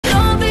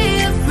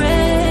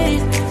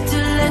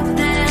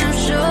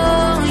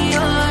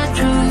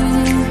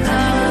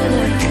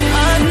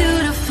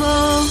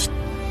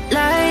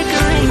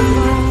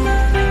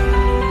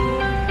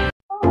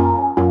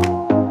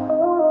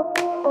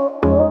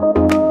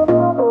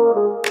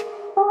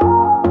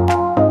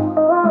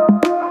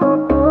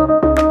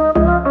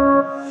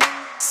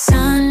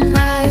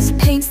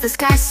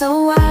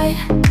so wide.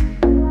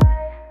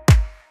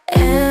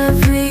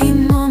 Every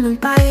moment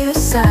by your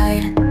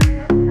side.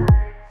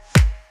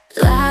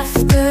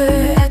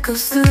 Laughter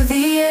echoes through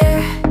the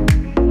air.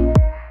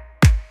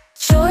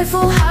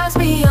 Joyful hearts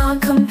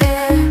beyond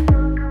compare.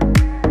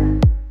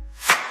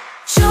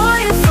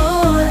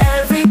 Joyful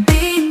every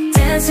beat,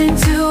 dancing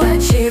to a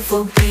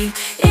cheerful beat.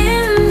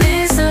 In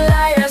this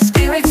light our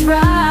spirits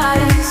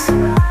rise.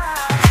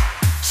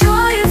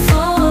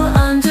 Joyful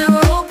under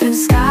open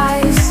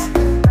skies.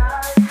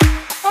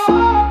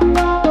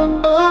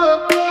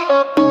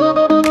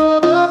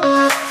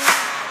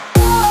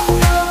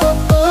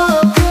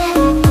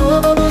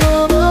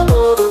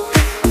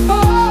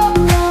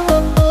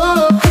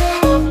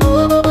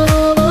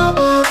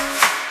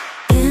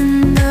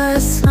 In the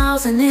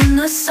smiles and in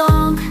the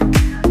song,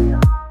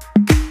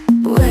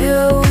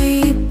 where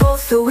we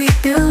both feel we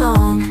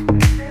belong.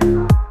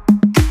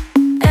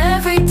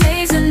 Every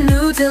day's a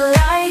new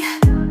delight.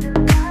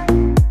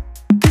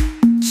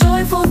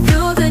 Joyful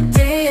through the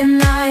day and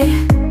night.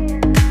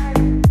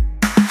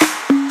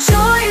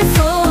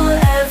 Joyful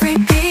every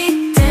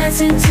beat,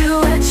 dancing to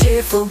a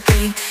cheerful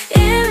beat.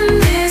 In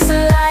this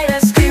light our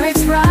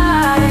spirits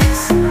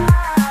rise.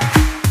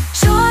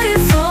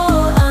 Joyful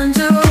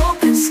under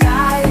open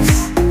skies.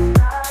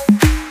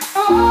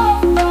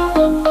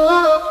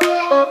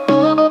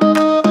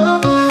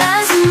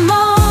 As the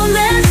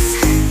moments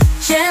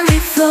gently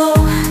flow,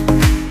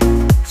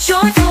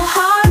 joyful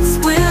hearts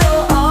will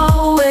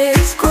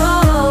always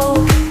grow.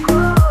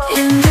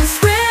 In this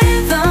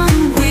rhythm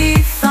we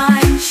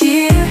find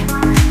cheer.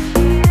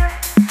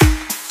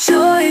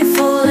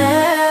 Joyful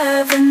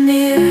ever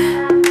near.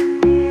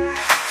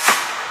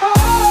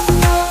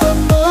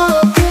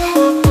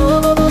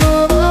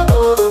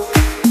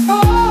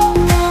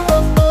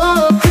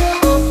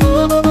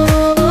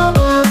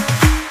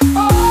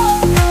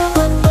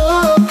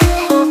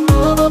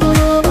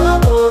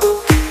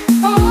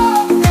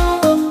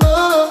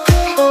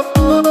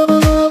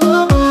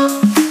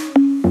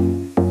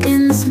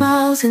 In the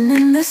smiles and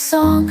in the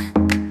song,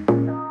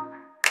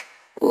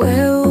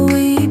 where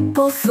we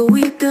both feel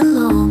we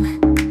belong.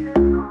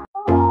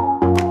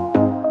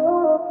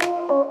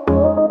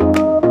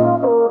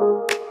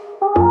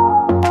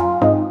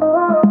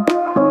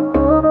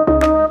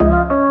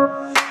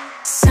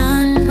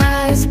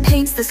 Sunrise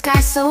paints the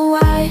sky so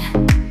wide.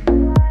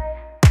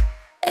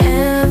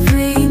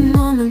 Every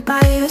moment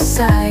by your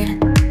side.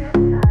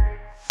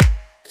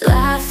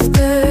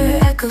 Laughter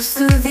echoes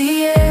through the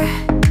air.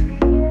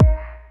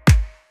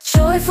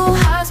 Joyful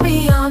hearts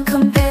beyond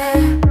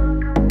compare.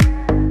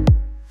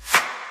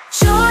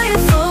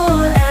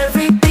 Joyful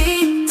every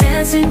beat,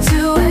 dancing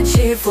to a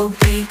cheerful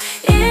beat.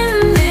 In